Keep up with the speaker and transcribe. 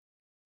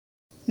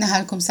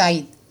نهاركم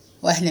سعيد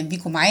وأهلا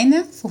بيكم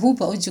معانا في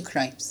هوبا أوديو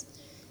كرايمز.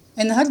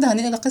 النهاردة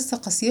هنقرأ قصة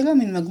قصيرة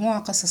من مجموعة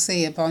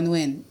قصصية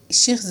بعنوان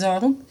الشيخ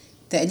زعرب،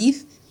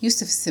 تأليف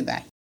يوسف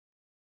السباعي.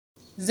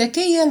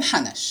 زكية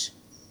الحنش.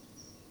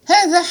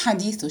 هذا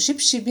حديث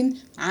شبشب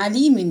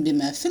عليم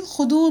بما في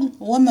الخدور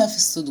وما في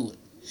الصدور.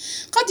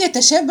 قد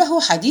يتشابه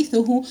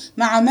حديثه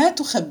مع ما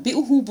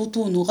تخبئه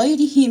بطون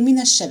غيره من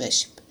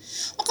الشباشب،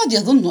 وقد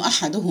يظن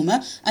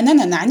أحدهما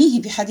أننا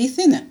نعنيه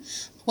بحديثنا،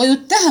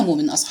 ويتهم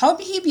من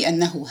أصحابه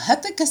بأنه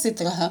هتك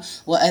سترها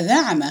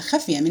وأذاع ما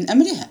خفي من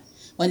أمرها،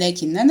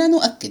 ولكننا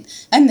نؤكد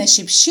أن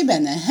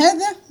شبشبنا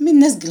هذا من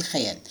نسج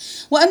الخيال،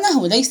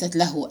 وأنه ليست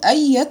له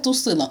أي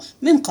صلة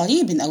من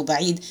قريب أو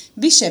بعيد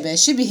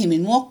بشباشبهم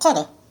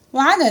الموقرة،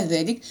 وعلى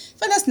ذلك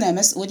فلسنا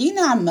مسؤولين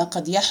عما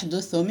قد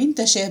يحدث من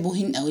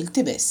تشابه أو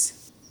التباس.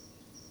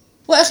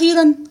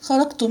 وأخيرا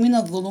خرجت من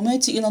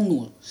الظلمات إلى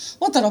النور،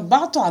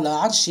 وتربعت على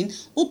عرش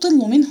أطل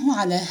منه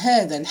على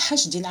هذا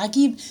الحشد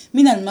العجيب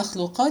من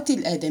المخلوقات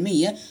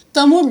الآدمية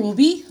تمر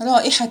بي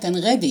رائحة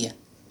غادية.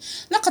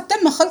 لقد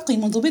تم خلقي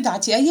منذ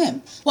بضعة أيام،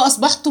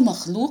 وأصبحت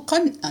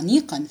مخلوقا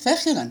أنيقا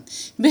فاخرا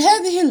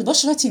بهذه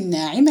البشرة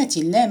الناعمة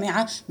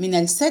اللامعة من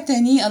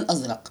الستن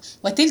الأزرق،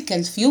 وتلك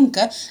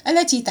الفيونكة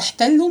التي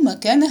تحتل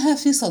مكانها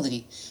في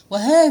صدري،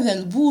 وهذا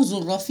البوز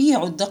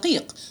الرفيع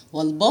الدقيق،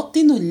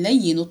 والباطن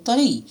اللين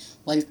الطري،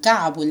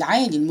 والكعب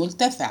العالي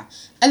المرتفع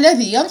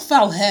الذي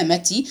يرفع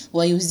هامتي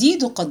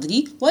ويزيد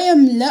قدري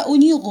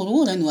ويملأني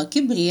غرورا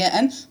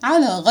وكبرياء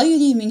على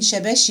غيري من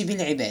شباشب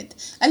العباد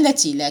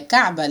التي لا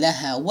كعب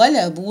لها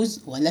ولا بوز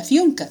ولا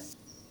فيونكة.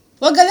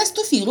 وجلست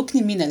في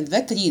ركن من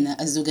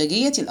الفاترينا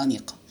الزجاجية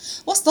الأنيقة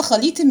وسط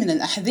خليط من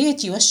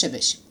الأحذية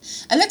والشباشب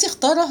التي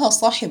اختارها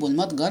صاحب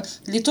المتجر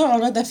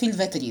لتعرض في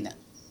الفاترينا،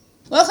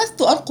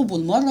 وأخذت أرقب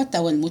المرة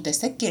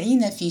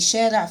والمتسكعين في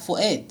شارع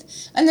فؤاد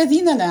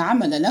الذين لا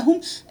عمل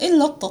لهم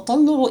إلا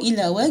التطلع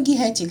إلى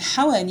واجهات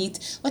الحوانيت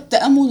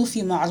والتأمل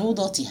في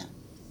معروضاتها.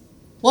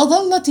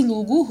 وظلت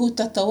الوجوه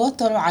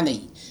تتواتر علي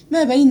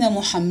ما بين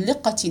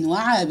محملقة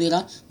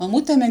وعابرة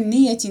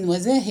ومتمنية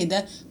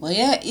وزاهدة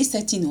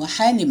ويائسة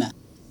وحالمة،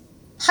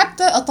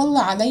 حتى أطل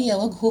علي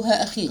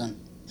وجهها أخيرا،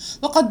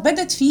 وقد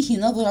بدت فيه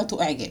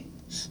نظرة إعجاب،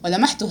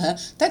 ولمحتها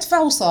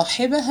تدفع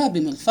صاحبها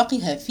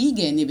بمرفقها في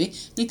جانبه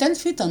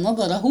لتلفت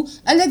نظره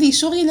الذي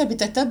شغل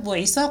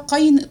بتتبع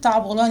ساقين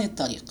تعبران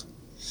الطريق،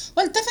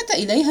 والتفت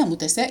إليها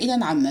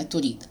متسائلا عما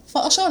تريد،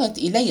 فأشارت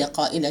إلي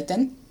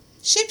قائلة: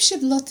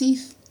 شبشب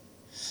لطيف.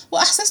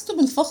 وأحسست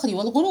بالفخر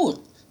والغرور،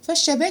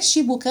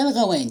 فالشباشب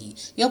كالغواني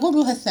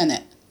يغرها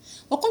الثناء،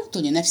 وقلت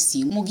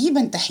لنفسي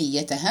مجيبا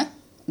تحيتها: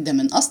 ده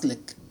من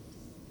أصلك.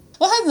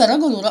 وهذا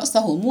الرجل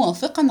رأسه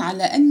موافقا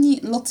على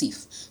أني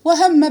لطيف،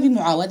 وهم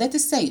بمعاودة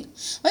السير،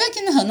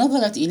 ولكنها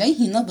نظرت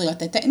إليه نظرة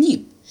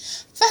تأنيب،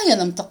 فهي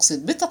لم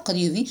تقصد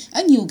بتقريضي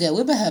أن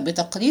يجاوبها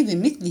بتقريض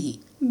مثله،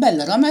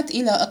 بل رمت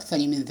إلى أكثر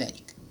من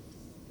ذلك.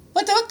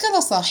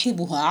 وتوكل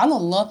صاحبها على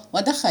الله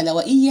ودخل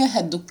وإياها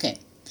الدكان،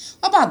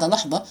 وبعد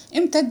لحظة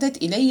امتدت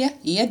إلي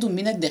يد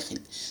من الداخل،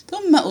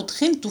 ثم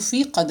أدخلت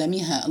في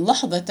قدمها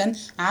لحظة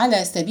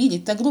على سبيل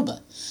التجربة،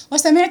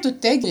 وسمعت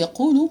التاج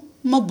يقول: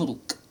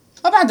 مبروك.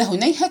 وبعد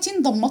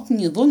هنيهة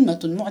ضمتني ظلمة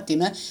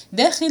معتمة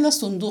داخل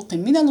صندوق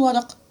من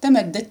الورق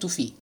تمددت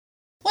فيه،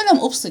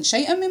 ولم أبصر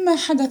شيئا مما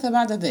حدث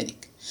بعد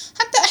ذلك،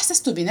 حتى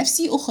أحسست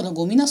بنفسي أخرج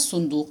من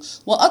الصندوق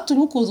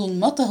وأترك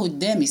ظلمته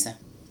الدامسة.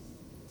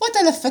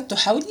 وتلفت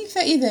حولي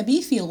فإذا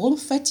بي في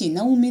غرفة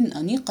نوم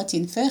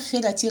أنيقة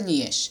فاخرة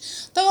الرياش،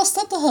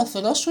 توسطها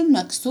فراش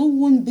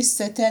مكسو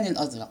بالستان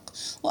الأزرق،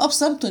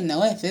 وأبصرت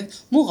النوافذ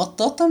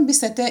مغطاة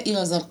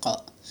بستائر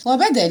زرقاء،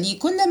 وبدا لي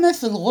كل ما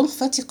في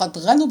الغرفة قد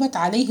غلبت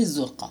عليه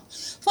الزرقة،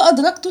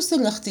 فأدركت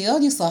سر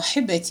اختيار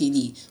صاحبتي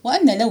لي،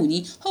 وأن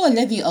لوني هو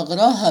الذي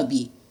أغراها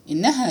بي.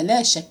 إنها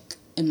لا شك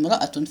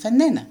امرأة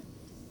فنانة.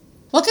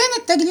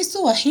 وكانت تجلس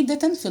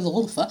وحيدة في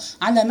الغرفة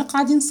على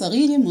مقعد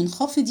صغير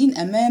منخفض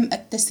أمام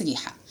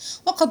التسريحة،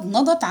 وقد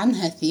نضت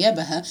عنها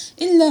ثيابها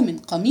إلا من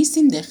قميص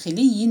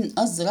داخلي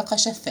أزرق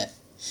شفاف،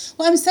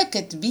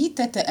 وأمسكت بي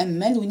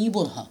تتأملني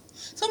برهة،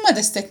 ثم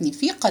دستني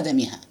في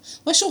قدمها،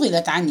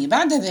 وشغلت عني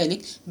بعد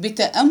ذلك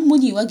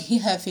بتأمل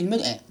وجهها في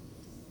المرآة.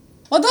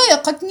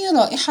 وضايقتني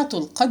رائحة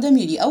القدم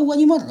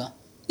لأول مرة،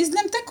 إذ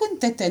لم تكن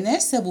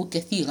تتناسب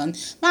كثيرا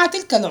مع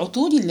تلك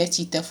العطور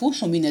التي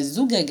تفوح من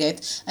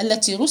الزجاجات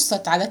التي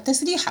رصت على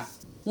التسريحة،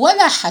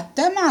 ولا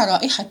حتى مع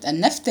رائحة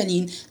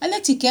النفتالين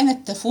التي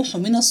كانت تفوح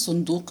من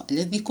الصندوق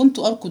الذي كنت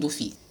أركض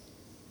فيه.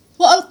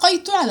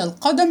 وألقيت على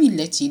القدم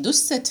التي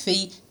دست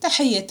في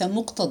تحية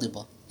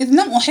مقتضبة، إذ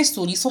لم أحس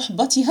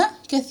لصحبتها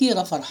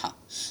كثير فرحة.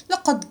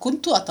 لقد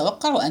كنت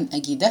أتوقع أن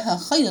أجدها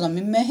خيرا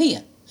مما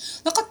هي،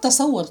 لقد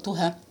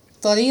تصورتها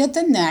طرية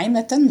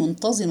ناعمة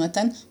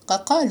منتظمة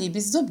كقالب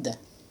الزبدة،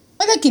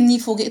 ولكني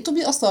فوجئت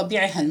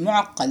بأصابعها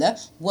المعقلة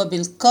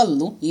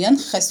وبالقل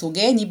ينخس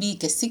جانبي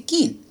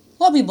كالسكين،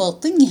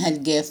 وبباطنها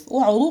الجاف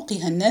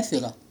وعروقها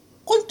النافرة.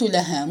 قلت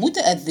لها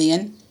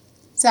متأذيا: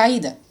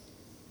 سعيدة،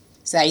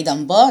 سعيدة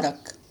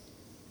مبارك.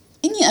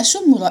 إني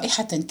أشم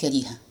رائحة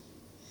كريهة،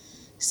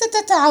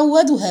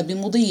 ستتعودها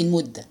بمضي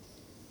المدة.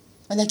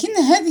 ولكن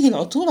هذه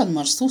العطور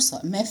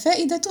المرصوصة ما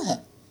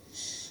فائدتها؟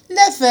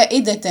 لا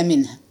فائدة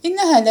منها،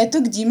 إنها لا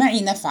تجدي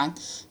معي نفعا.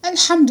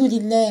 الحمد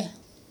لله.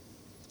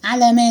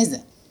 على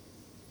ماذا؟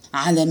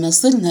 على ما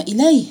صرنا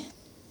إليه.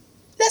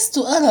 لست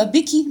أرى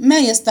بك ما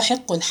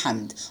يستحق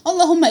الحمد،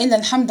 اللهم إلا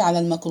الحمد على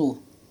المكروه.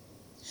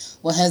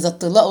 وهذا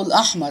الطلاء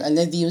الأحمر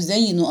الذي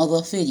يزين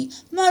أظافري،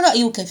 ما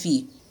رأيك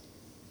فيه؟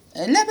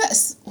 لا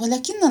بأس،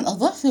 ولكن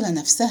الأظافر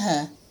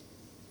نفسها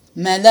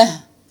ما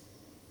لها،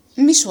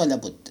 مش ولا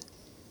بد.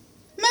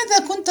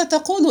 ماذا كنت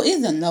تقول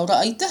إذن لو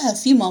رأيتها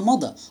فيما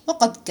مضى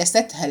وقد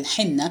كستها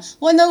الحنة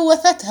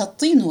ولوثتها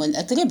الطين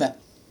والأتربة؟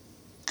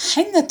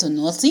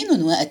 حنة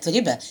وطين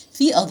وأتربة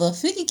في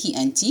أظافرك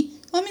أنت؟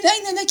 ومن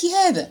أين لك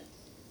هذا؟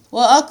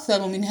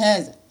 وأكثر من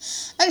هذا،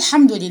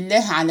 الحمد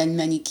لله على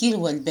المانيكير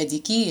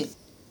والباديكير،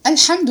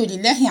 الحمد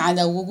لله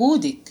على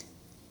وجودك.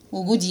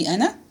 وجودي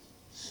أنا؟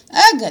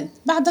 أجل،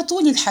 بعد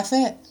طول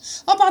الحفاء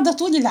وبعد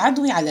طول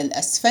العدو على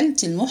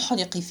الأسفلت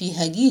المحرق في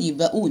هجير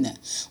بؤونة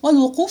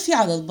والوقوف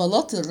على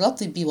البلاط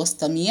الرطب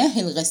وسط مياه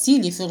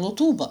الغسيل في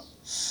الرطوبة.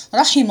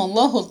 رحم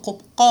الله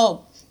القبقاب،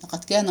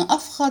 لقد كان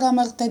أفخر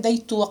ما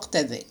ارتديت وقت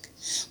ذاك.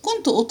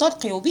 كنت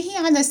أطرقع به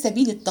على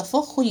سبيل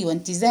التفخر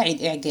وانتزاع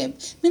الإعجاب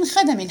من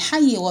خدم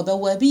الحي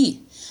وبوابيه.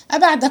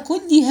 أبعد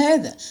كل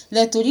هذا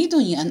لا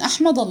تريدني أن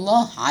أحمد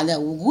الله على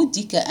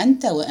وجودك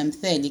أنت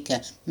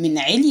وأمثالك من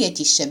علية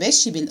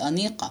الشباشب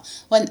الأنيقة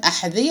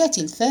والأحذية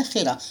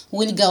الفاخرة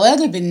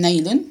والجوارب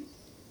النايلون؟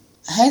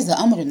 هذا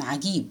أمر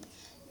عجيب.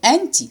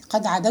 أنت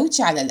قد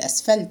عدوت على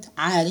الأسفلت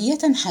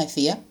عارية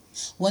حافية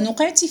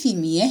ونقعت في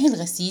مياه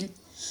الغسيل.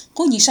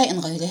 قولي شيئا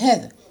غير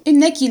هذا،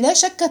 إنك لا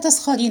شك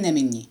تسخرين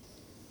مني.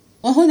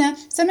 وهنا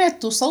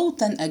سمعت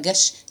صوتا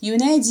أجش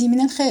ينادي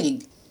من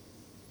الخارج: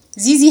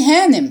 زيزي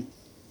هانم.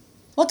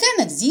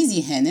 وكانت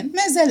زيزي هانم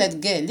ما زالت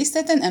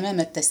جالسة أمام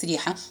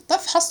التسريحة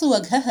تفحص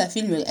وجهها في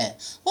المرآة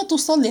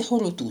وتصلح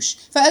الرتوش،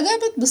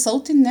 فأجابت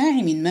بصوت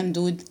ناعم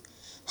ممدود: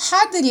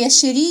 حاضر يا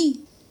شيري.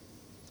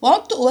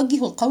 وعدت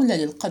أوجه القول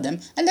للقدم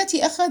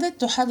التي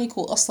أخذت تحرك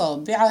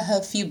أصابعها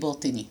في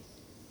باطني.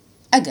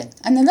 أجل،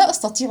 أنا لا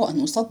أستطيع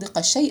أن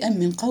أصدق شيئا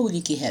من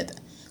قولك هذا.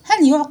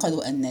 هل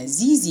يعقل أن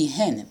زيزي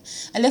هانم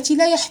التي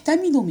لا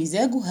يحتمل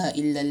مزاجها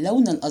إلا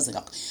اللون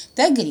الأزرق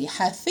تجري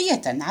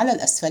حافية على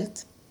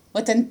الأسفلت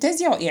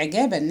وتنتزع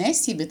إعجاب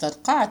الناس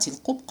بترقعة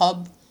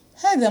القبقب؟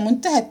 هذا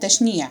منتهى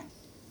التشنيع.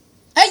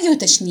 أي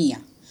تشنيع؟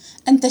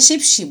 أنت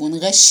شبشب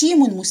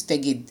غشيم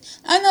مستجد،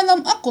 أنا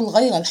لم أقل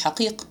غير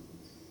الحقيقة.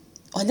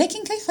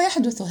 ولكن كيف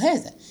يحدث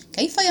هذا؟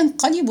 كيف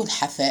ينقلب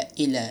الحفاء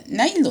إلى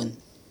نايلون؟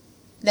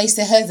 ليس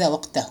هذا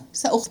وقته،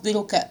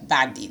 سأخبرك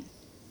بعدين.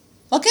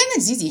 وكانت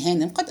زيزي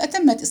هانم قد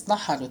أتمت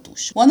إصلاح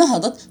الرتوش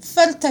ونهضت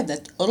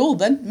فارتدت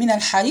روبا من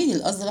الحرير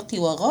الأزرق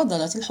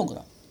وغادرت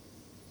الحجرة،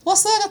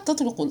 وصارت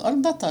تطرق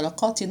الأرض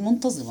طرقات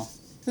منتظمة.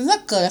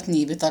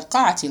 ذكرتني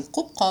بترقعة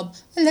القبقب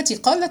التي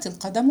قالت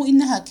القدم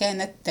إنها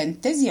كانت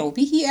تنتزع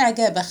به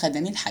إعجاب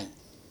خدم الحي،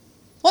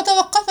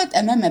 وتوقفت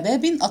أمام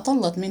باب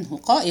أطلت منه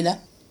قائلة: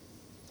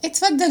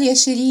 اتفضل يا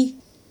شيري.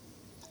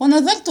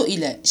 ونظرت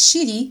إلى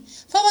شيري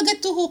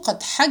فوجدته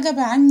قد حجب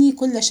عني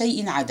كل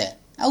شيء عدا،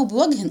 أو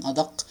بوجه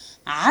أدق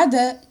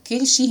عدا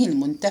كرشه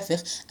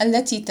المنتفخ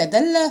التي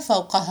تدلى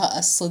فوقها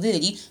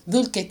الصدير ذو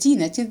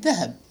الكتينة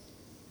الذهب.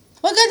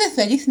 وجلس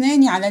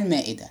الاثنان على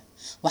المائدة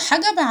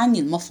وحجب عني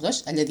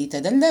المفرش الذي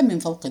تدلى من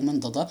فوق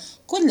المنضدة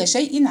كل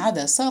شيء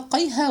عدا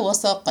ساقيها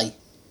وساقيه.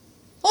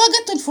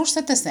 ووجدت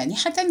الفرصة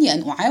سانحة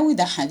لأن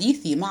أعاود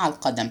حديثي مع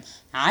القدم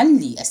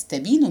علي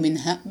أستبين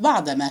منها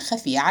بعض ما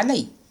خفي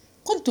علي.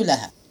 قلت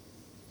لها: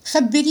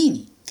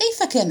 خبريني،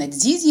 كيف كانت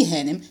زيزي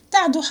هانم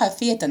تعدو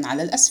حافية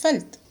على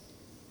الأسفلت؟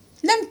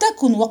 لم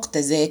تكن وقت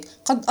ذاك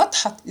قد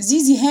أضحت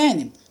زيزي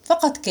هانم،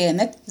 فقد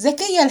كانت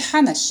زكية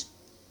الحنش.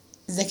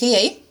 زكية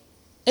إيه؟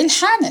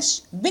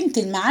 الحنش، بنت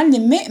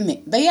المعلم مئمئ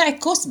بياع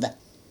الكسبة.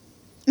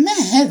 ما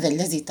هذا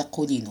الذي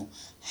تقولينه؟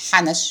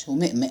 حنش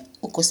ومئمئ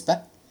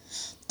وكسبة؟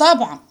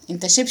 طبعا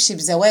انت شبشب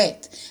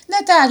زوات،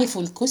 لا تعرف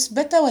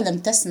الكسبة ولم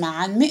تسمع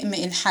عن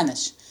مئمئ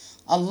الحنش.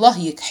 الله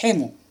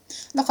يكحمه،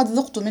 لقد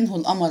ذقت منه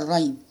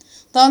الأمرين،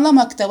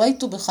 طالما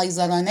اكتويت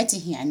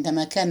بخيزرانته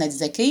عندما كانت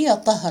زكية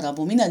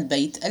تهرب من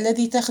البيت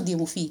الذي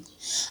تخدم فيه،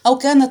 أو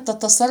كانت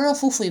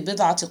تتصرف في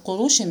بضعة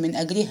قروش من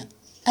أجلها.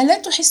 ألا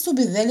تحس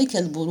بذلك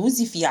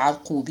البروز في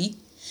عرقوبي؟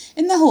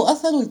 إنه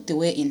أثر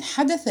التواء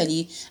حدث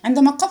لي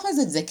عندما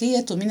قفزت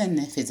زكية من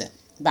النافذة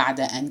بعد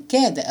أن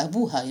كاد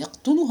أبوها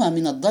يقتلها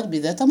من الضرب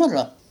ذات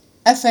مرة.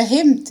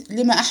 أفهمت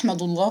لما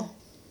أحمد الله؟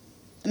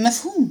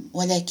 مفهوم،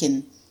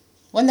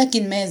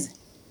 ولكن ماذا؟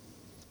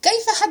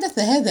 كيف حدث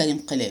هذا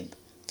الانقلاب؟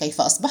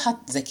 كيف أصبحت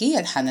زكية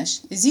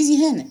الحنش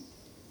زيزي هانم؟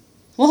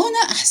 وهنا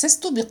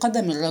أحسست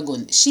بقدم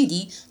الرجل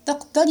شيري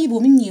تقترب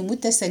مني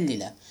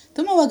متسللة،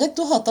 ثم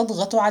وجدتها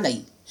تضغط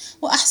علي،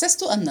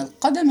 وأحسست أن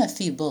القدم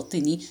في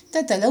باطني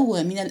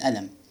تتلوى من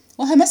الألم،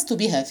 وهمست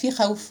بها في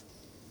خوف.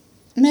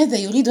 ماذا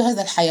يريد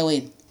هذا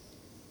الحيوان؟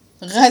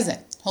 غزل،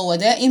 هو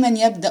دائما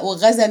يبدأ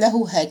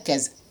غزله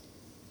هكذا.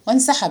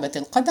 وانسحبت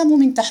القدم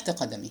من تحت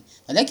قدمي،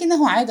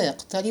 ولكنه عاد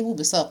يقترب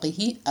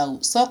بساقه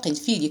أو ساق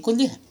الفيل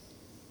كلها.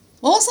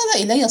 ووصل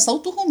إلي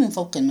صوته من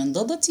فوق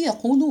المنضدة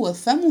يقول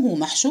وفمه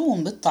محشو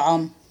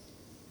بالطعام.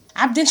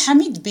 عبد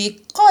الحميد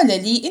بيك قال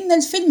لي إن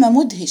الفيلم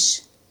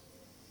مدهش.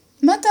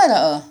 متى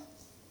رآه؟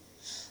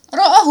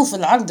 رآه في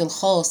العرض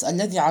الخاص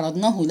الذي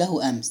عرضناه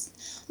له أمس.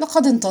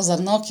 لقد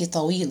انتظرناك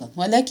طويلا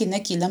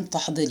ولكنك لم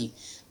تحضري.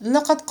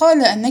 لقد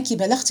قال أنك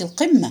بلغت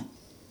القمة.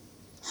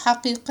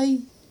 حقيقي؟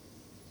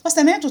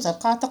 وسمعت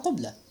ترقعة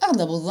قبلة،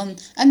 أغلب الظن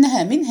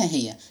أنها منها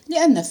هي،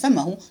 لأن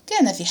فمه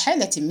كان في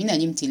حالة من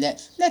الامتلاء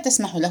لا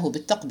تسمح له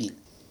بالتقبيل.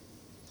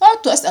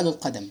 عدت أسأل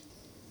القدم.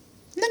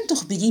 لم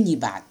تخبريني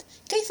بعد،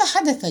 كيف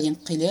حدث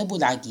الانقلاب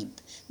العجيب؟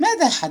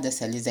 ماذا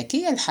حدث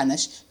لزكية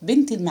الحنش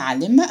بنت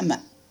المعلم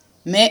مأمأ؟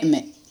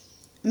 مأمأ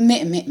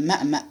مأمأ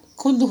مأمأ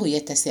كله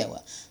يتساوى.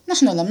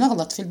 نحن لم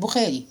نغلط في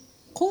البخاري.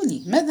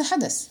 قولي ماذا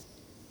حدث؟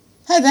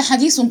 هذا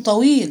حديث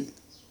طويل،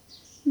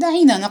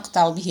 دعينا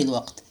نقطع به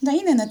الوقت،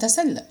 دعينا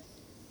نتسلى.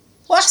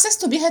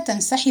 وأحسست بها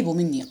تنسحب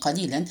مني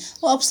قليلا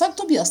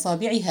وأبصرت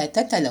بأصابعها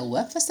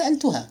تتلوى،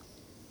 فسألتها: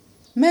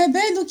 ما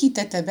بالك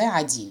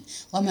تتباعدين؟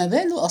 وما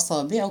بال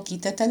أصابعك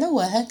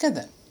تتلوى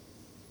هكذا؟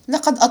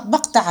 لقد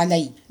أطبقت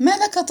علي، ما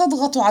لك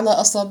تضغط على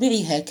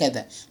أصابعي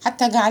هكذا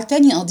حتى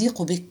جعلتني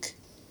أضيق بك؟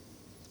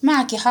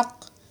 معك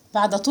حق،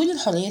 بعد طول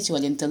الحرية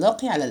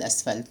والانطلاق على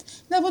الأسفلت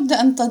لابد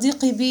أن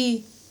تضيقي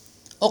بي.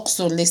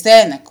 أقصر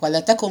لسانك ولا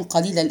تكن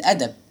قليل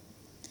الأدب.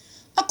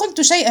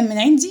 أقلت شيئا من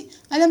عندي؟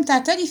 ألم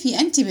تعترفي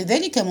أنت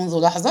بذلك منذ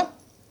لحظة؟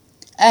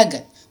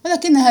 أجل،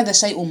 ولكن هذا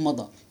شيء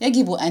مضى،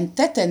 يجب أن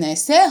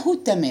تتناساه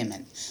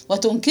تماما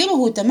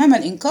وتنكره تمام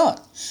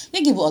الإنكار.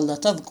 يجب ألا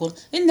تذكر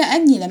إلا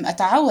أني لم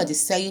أتعود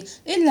السير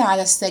إلا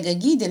على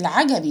السجاجيد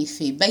العجمي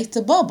في بيت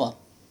بابا.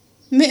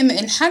 مئمئ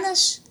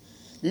الحنش؟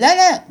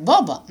 لا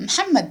بابا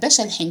محمد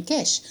باشا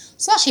الحنكاش،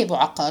 صاحب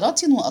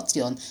عقارات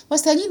وأطيان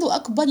وسليل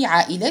أكبر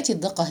عائلات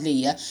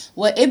الدقهلية،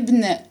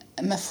 وابن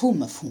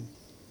مفهوم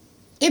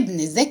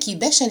ابن زكي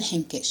باشا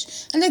الحنكاش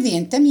الذي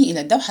ينتمي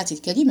إلى الدوحة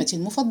الكريمة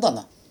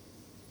المفضلة.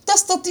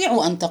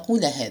 تستطيع أن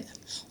تقول هذا،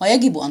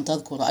 ويجب أن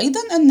تذكر أيضا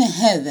أن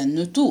هذا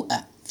النتوء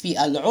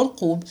في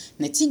العرقوب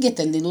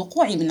نتيجة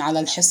للوقوع من على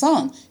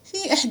الحصان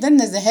في إحدى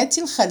النزهات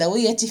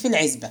الخلوية في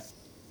العزبة،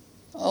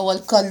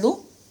 والكل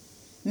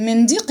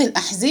من ضيق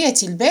الأحذية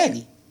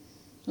البالي،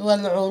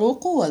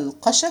 والعروق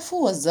والقشف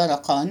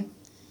والزرقان.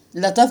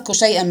 لا تذكر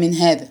شيئا من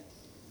هذا.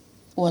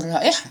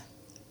 والرائحة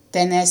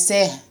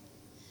تناساها.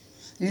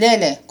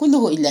 لا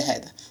كله إلا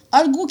هذا.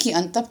 أرجوك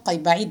أن تبقي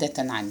بعيدة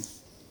عني.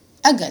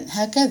 أجل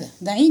هكذا،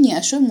 دعيني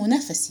أشم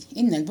نفسي،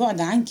 إن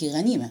البعد عنك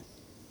غنيمة.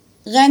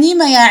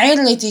 غنيمة يا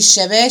عرة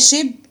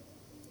الشباشب.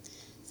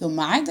 ثم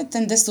عادت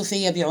تندس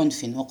في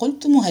بعنف،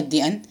 وقلت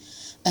مهدئا: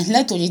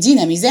 ألا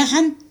تريدين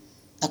مزاحا؟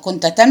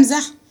 أكنت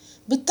تمزح؟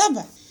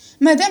 بالطبع،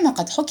 ما دام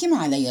قد حكم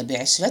علي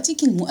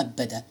بعشرتك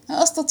المؤبدة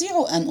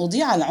أستطيع أن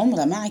أضيع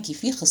العمر معك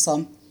في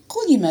خصام.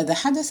 قولي ماذا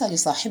حدث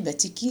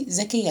لصاحبتك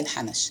زكية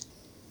الحنش؟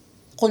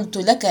 قلت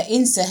لك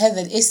انسى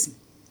هذا الاسم،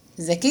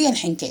 زكية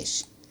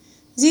الحنكاش.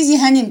 زيزي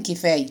هانم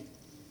كفاية.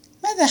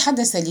 ماذا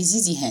حدث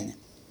لزيزي هانم؟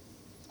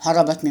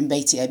 هربت من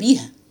بيت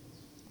أبيها.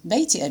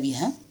 بيت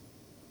أبيها؟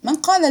 من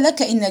قال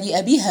لك إن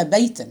لأبيها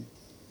بيتا؟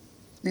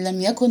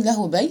 لم يكن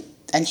له بيت؟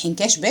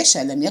 الحنكاش باشا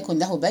لم يكن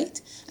له بيت؟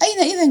 أين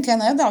إذن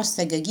كان يضع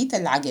السجاجيد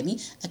العجمي؟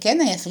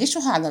 أكان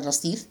يفرشها على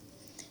الرصيف؟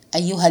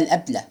 أيها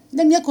الأبلة،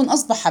 لم يكن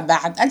أصبح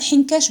بعد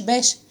الحنكاش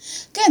باشا،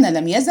 كان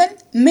لم يزل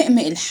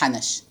مئمئ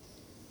الحنش.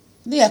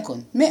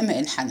 ليكن مئمئ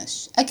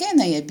الحنش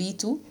أكان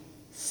يبيت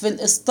في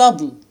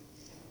الإسطبل.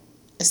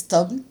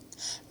 اسطبل؟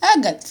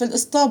 أجل في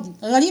الإسطبل.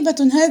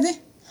 غريبة هذه؟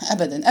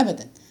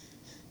 أبدا.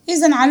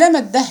 إذن علامة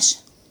دهشة.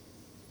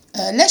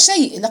 لا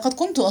شيء، لقد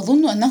كنت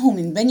أظن أنه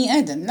من بني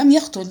آدم، لم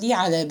يخطر لي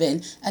على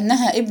بال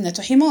أنها ابنة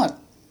حمار.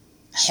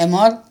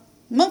 حمار؟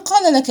 من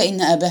قال لك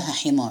إن أباها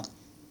حمار؟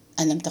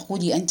 ألم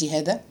تقولي أنت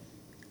هذا؟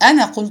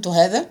 أنا قلت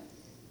هذا؟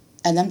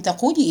 ألم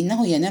تقولي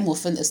إنه ينام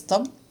في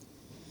الإسطبل؟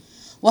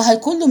 وهل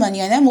كل من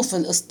ينام في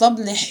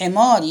الإسطبل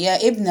حمار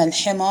يا ابن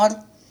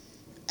الحمار؟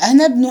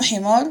 أنا ابن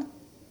حمار؟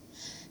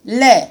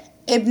 لا،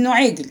 ابن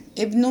عجل،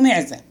 ابن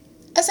معزة.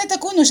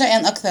 أستكون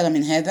شيئا أكثر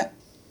من هذا؟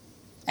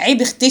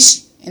 عيب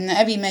اختشي، إن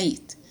أبي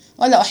ميت،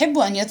 ولا أحب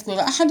أن يذكر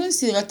أحد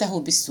سيرته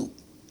بالسوء.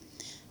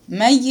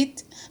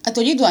 ميت؟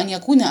 أتريد أن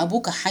يكون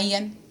أبوك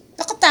حيا؟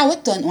 لقد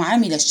تعودت أن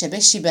أعامل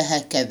الشباشب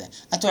هكذا،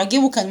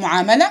 أتعجبك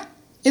المعاملة؟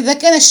 إذا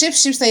كان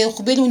الشبشب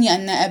سيخبرني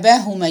أن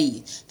أباه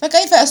ميت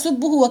فكيف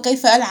أسبه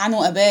وكيف ألعن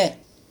أباه؟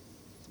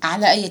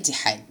 على أي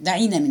حال،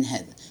 دعينا من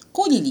هذا.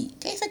 قولي لي،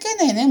 كيف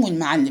كان ينام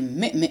المعلم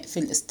مئمئ في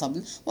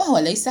الإسطبل وهو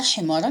ليس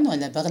حمارا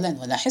ولا بغلا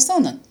ولا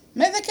حصانا؟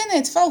 ماذا كان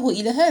يدفعه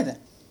إلى هذا؟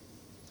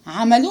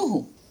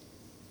 عملوه.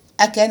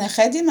 أكان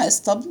خادم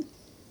إسطبل؟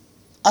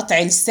 قطع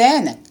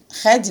لسانك،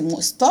 خادم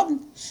إسطبل؟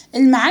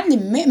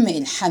 المعلم مئمئ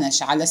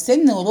الحنش على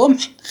سن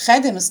ورمح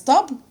خادم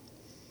إسطبل؟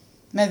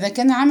 ماذا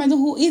كان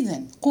عمله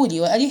إذن؟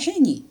 قولي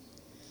وأريحيني.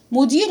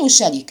 مدير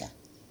شركة؟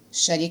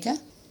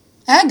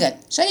 أجل،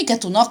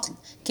 شركة نقل،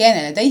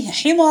 كان لديه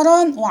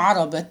حماران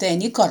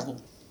وعربتان كرو.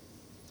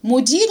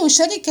 مدير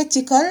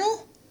شركة كرو؟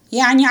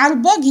 يعني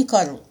عرباجي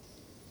كرو.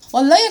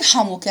 والله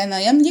يرحمه كان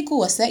يملك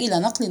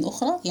وسائل نقل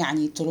أخرى،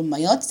 يعني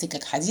ترميات،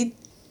 سكك حديد.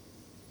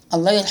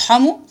 الله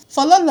يرحمه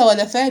فلل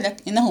ولا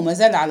فالك، إنه ما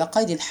زال على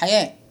قيد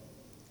الحياة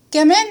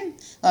كمان،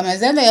 وما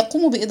زال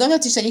يقوم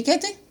بإدارة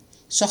شركاته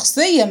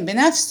شخصيا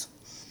بنفسه،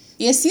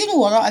 يسير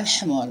وراء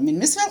الحمار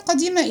من مصر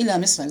القديمة إلى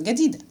مصر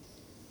الجديدة.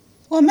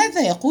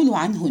 وماذا يقول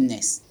عنه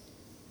الناس؟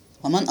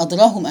 ومن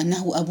أدراهم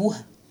أنه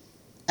أبوها؟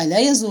 ألا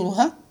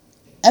يزورها؟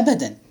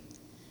 أبدا.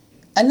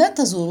 ألا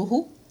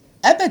تزوره؟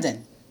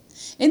 أبدا.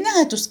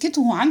 إنها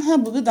تسكته عنها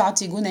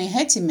ببضعة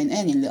جنيهات من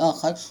آن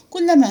لآخر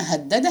كلما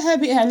هددها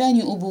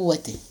بإعلان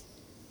أبوته.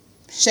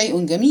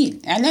 شيء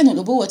جميل، إعلان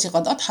الأبوة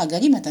قد أضحى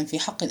جريمة في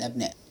حق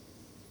الأبناء.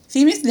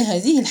 في مثل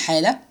هذه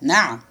الحالة،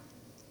 نعم،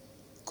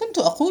 كنت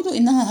أقول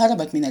إنها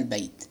هربت من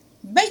البيت.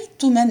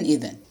 بيت من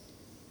إذن؟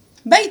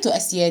 بيت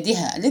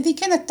أسيادها الذي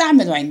كانت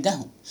تعمل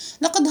عندهم.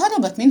 لقد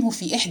هربت منه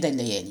في إحدى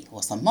الليالي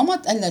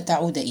وصممت ألا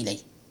تعود إليه.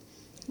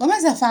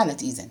 وماذا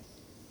فعلت إذن؟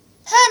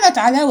 هامت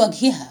على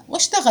وجهها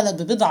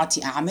واشتغلت ببضعة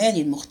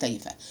أعمال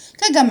مختلفة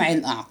كجمع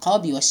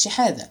الأعقاب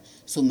والشحاذة،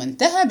 ثم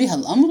انتهى بها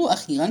الأمر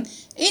أخيرا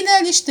إلى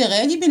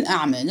الاشتغال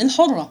بالأعمال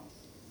الحرة.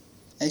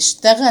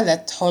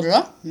 اشتغلت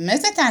حرة؟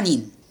 ماذا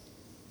تعنين؟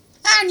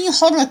 أعني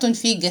حرة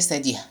في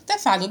جسدها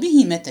تفعل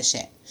به ما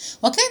تشاء،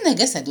 وكان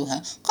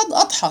جسدها قد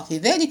أضحى في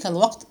ذلك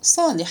الوقت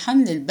صالحا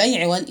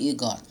للبيع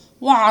والإيجار،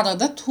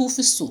 وعرضته في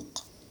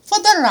السوق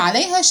فضر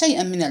عليها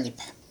شيئا من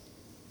الربح.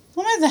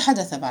 وماذا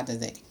حدث بعد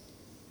ذلك؟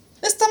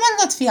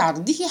 استمرت في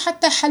عرضه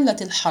حتى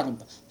حلت الحرب،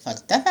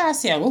 فارتفع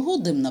سعره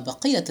ضمن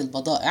بقية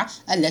البضائع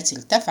التي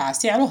ارتفع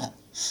سعرها،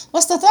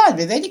 واستطاعت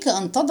بذلك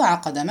أن تضع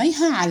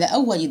قدميها على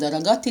أول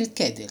درجات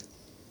الكادر.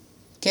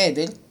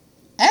 كادر؟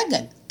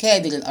 أجل،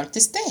 كادر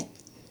الأرتستات.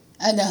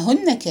 ألا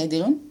هن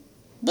كادر؟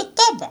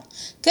 بالطبع،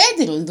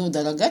 كادر ذو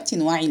درجات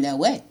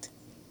وعلاوات.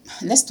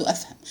 لست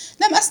أفهم،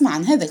 لم أسمع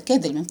عن هذا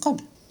الكادر من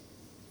قبل.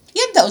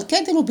 يبدأ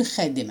الكادر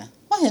بخادمة،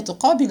 وهي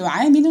تقابل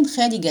عامل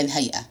خارج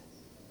الهيئة،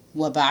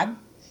 وبعد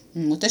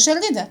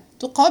متشردة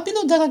تقابل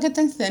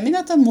درجة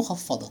ثامنة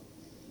مخفضة،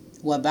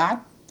 وبعد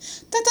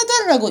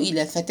تتدرج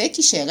إلى فتاة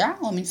شارع،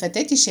 ومن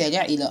فتاة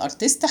شارع إلى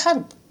أرتست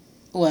حرب،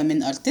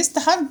 ومن أرتست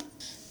حرب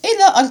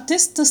إلى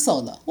أرتست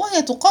صالة،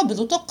 وهي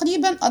تقابل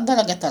تقريبا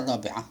الدرجة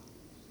الرابعة.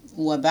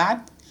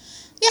 وبعد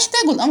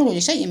يحتاج الأمر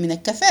لشيء من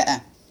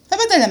الكفاءة،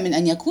 فبدلا من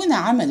أن يكون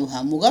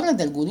عملها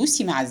مجرد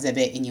الجلوس مع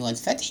الزبائن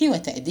والفتح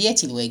وتأدية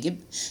الواجب،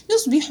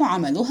 يصبح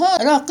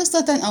عملها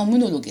راقصة أو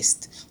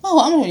مونولوجيست،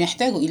 وهو أمر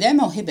يحتاج إلى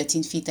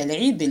موهبة في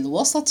تلعيب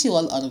الوسط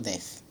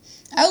والأرداف،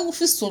 أو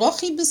في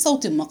الصراخ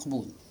بصوت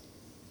مقبول.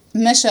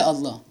 ما شاء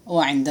الله.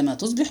 وعندما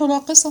تصبح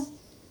راقصة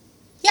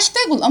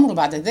يحتاج الأمر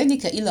بعد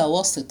ذلك إلى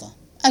واسطة.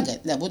 أجل،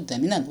 لابد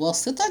من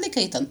الواسطة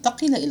لكي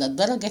تنتقل إلى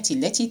الدرجة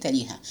التي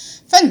تليها،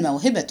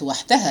 فالموهبة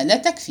وحدها لا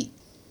تكفي.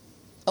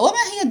 وما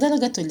هي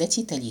الدرجة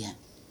التي تليها؟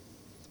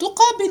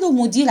 تقابل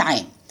مدير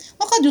عام،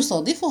 وقد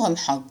يصادفها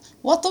الحظ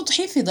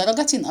وتضحي في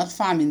درجة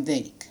أرفع من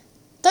ذلك،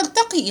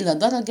 ترتقي إلى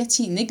درجة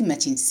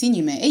نجمة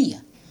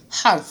سينمائية،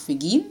 حرف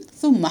جيم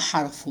ثم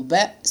حرف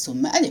باء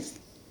ثم ألف.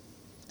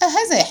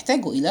 أهذا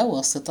يحتاج إلى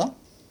واسطة؟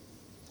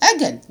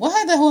 أجل،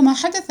 وهذا هو ما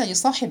حدث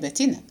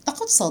لصاحبتنا،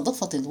 لقد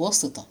صادفت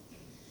الواسطة.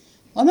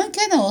 ومن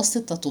كان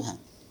واسطتها؟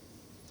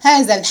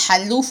 هذا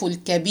الحلوف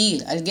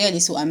الكبير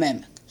الجالس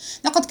أمامك.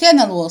 لقد كان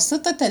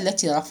الواسطة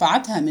التي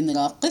رفعتها من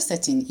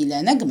راقصة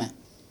إلى نجمة.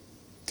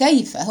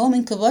 كيف؟ أهو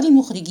من كبار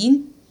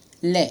المخرجين؟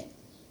 لا.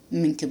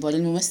 من كبار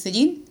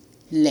الممثلين؟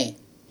 لا.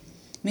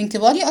 من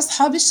كبار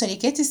أصحاب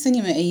الشركات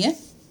السينمائية؟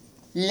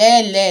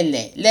 لا لا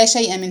لا، لا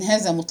شيء من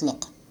هذا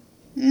مطلقا.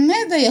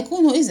 ماذا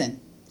يكون إذن؟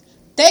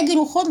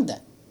 تاجر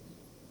خردة.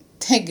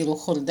 تاجر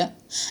خردة؟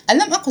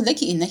 ألم أقل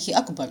لك إنك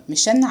أكبر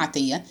مشان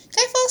عتية؟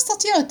 كيف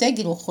يستطيع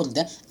تاجر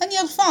خردة أن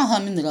يرفعها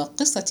من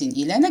راقصة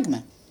إلى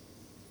نجمة؟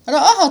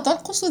 رآها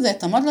ترقص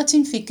ذات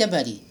مرة في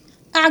كباريه،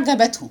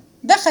 أعجبته،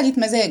 دخلت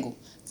مزاجه،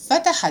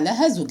 فتح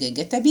لها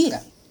زجاجة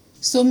بيرة،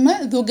 ثم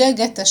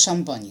زجاجة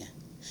شامبانيا،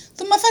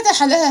 ثم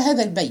فتح لها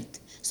هذا البيت،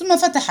 ثم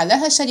فتح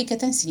لها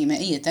شركة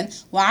سينمائية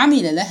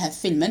وعمل لها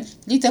فيلما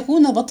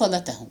لتكون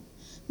بطلته.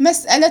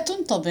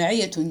 مسألة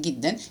طبيعية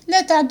جدا،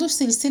 لا تعد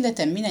سلسلة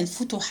من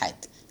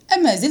الفتوحات.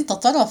 أما زلت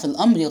ترى في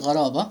الأمر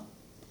غرابة؟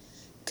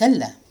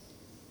 كلا.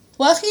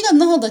 وأخيرا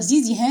نهضت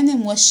زيزي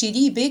هانم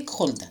والشيري بيك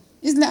خلدة،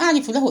 إذ لا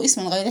أعرف له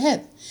اسما غير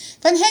هذا،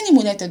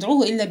 فالهانم لا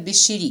تدعوه إلا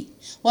بالشيري،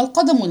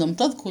 والقدم لم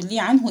تذكر لي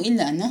عنه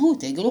إلا أنه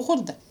تاجر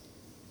خردة.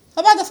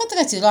 وبعد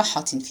فترة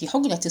راحة في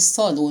حجرة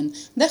الصالون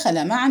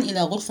دخل معا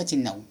إلى غرفة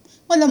النوم،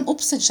 ولم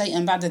أبصر شيئا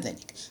بعد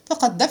ذلك،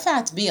 فقد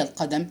دفعت بي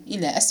القدم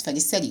إلى أسفل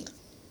السرير.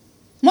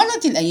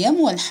 مرت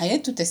الأيام والحياة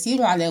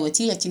تسير على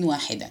وتيرة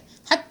واحدة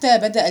حتى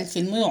بدأ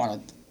الفيلم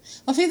يعرض.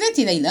 وفي ذات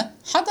ليلة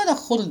حضر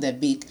خلدة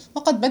بيك،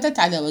 وقد بدت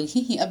على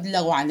وجهه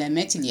أبلغ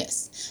علامات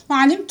اليأس،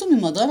 وعلمت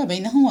مما دار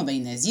بينه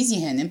وبين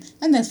زيزي هانم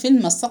أن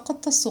الفيلم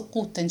سقط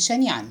سقوطا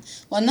شنيعا،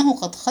 وأنه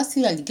قد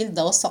خسر الجلد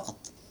والسقط.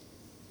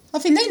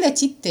 وفي الليلة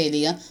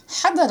التالية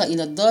حضر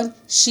إلى الدار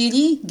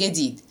شيري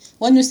جديد،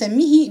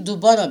 ونسميه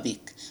دوبارة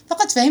بيك،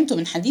 فقد فهمت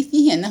من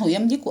حديثه أنه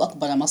يملك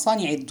أكبر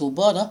مصانع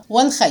الدوبارة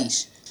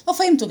والخيش،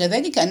 وفهمت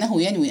كذلك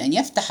أنه ينوي أن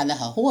يفتح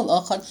لها هو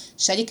الآخر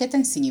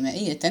شركة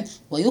سينمائية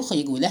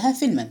ويخرج لها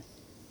فيلما.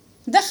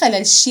 دخل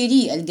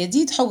الشيري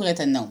الجديد حجرة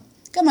النوم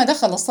كما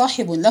دخل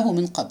صاحب له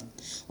من قبل،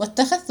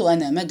 واتخذت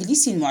أنا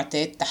مجلسي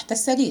المعتاد تحت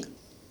السرير،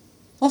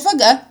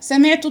 وفجأة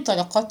سمعت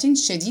طرقات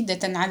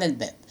شديدة على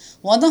الباب،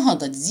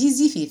 ونهضت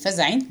زيزي في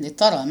فزع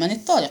لترى من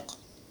الطارق.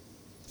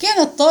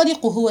 كان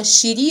الطارق هو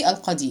الشيري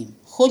القديم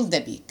خلد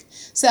بيك.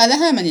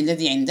 سألها من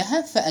الذي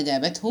عندها،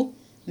 فأجابته: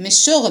 مش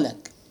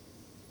شغلك.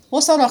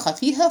 وصرخ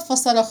فيها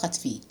فصرخت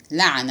فيه،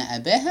 لعن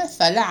أباها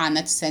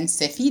فلعنت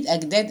سنسفيل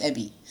أجداد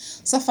أبيه،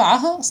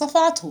 صفعها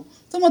صفعته،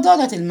 ثم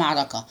دارت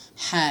المعركة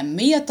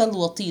حامية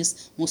الوطيس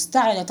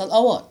مستعرة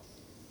الأوار.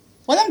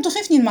 ولم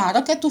تخفني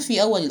المعركة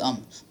في أول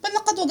الأمر، بل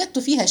لقد وجدت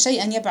فيها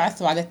شيئا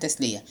يبعث على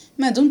التسلية،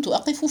 ما دمت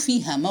أقف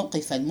فيها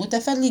موقف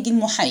المتفرج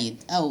المحايد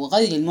أو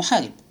غير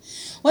المحارب.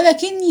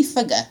 ولكني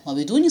فجأة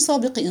وبدون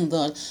سابق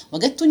إنذار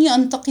وجدتني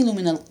أنتقل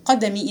من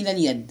القدم إلى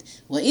اليد،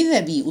 وإذا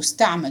بي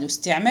أستعمل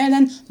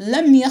استعمالا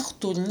لم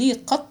يخطر لي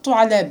قط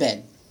على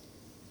بال.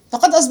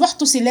 فقد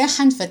أصبحت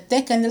سلاحا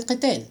فتاكا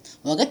للقتال،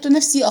 وجدت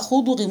نفسي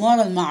أخوض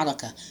غمار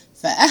المعركة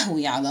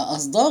فأهوي على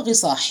أصداغ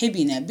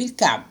صاحبنا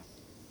بالكعب.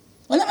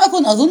 ولم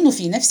أكن أظن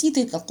في نفسي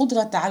تلك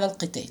القدرة على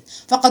القتال،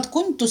 فقد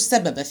كنت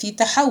السبب في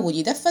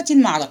تحول دفة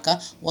المعركة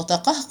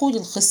وتقهقر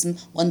الخصم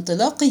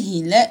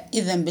وانطلاقه لا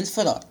إذن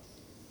بالفرار.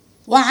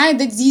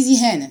 وعادت زيزي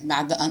هانم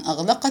بعد أن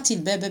أغلقت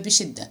الباب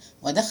بشدة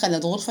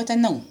ودخلت غرفة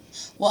النوم،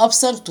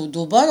 وأبصرت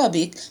دوبارا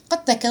بيك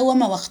قد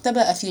تكوم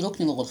واختبأ في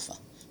ركن الغرفة،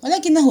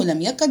 ولكنه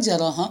لم يكد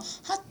يراها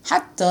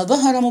حتى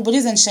ظهر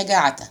مبرزا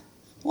شجاعته.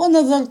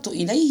 ونظرت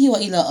إليه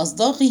وإلى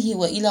أصداغه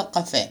وإلى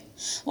قفاه،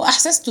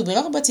 وأحسست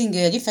برغبة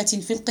جارفة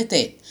في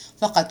القتال،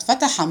 فقد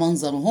فتح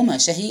منظرهما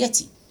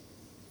شهيتي.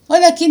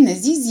 ولكن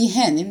زيزي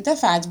هانم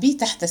دفعت بي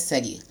تحت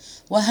السرير،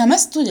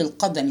 وهمست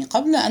للقدم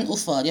قبل أن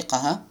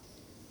أفارقها: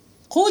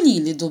 قولي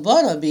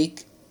لدوبارا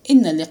بيك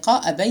إن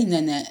اللقاء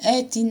بيننا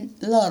آت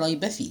لا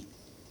ريب فيه.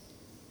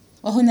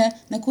 وهنا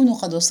نكون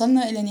قد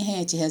وصلنا إلى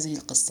نهاية هذه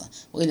القصة،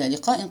 وإلى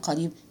لقاء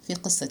قريب في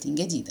قصة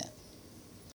جديدة.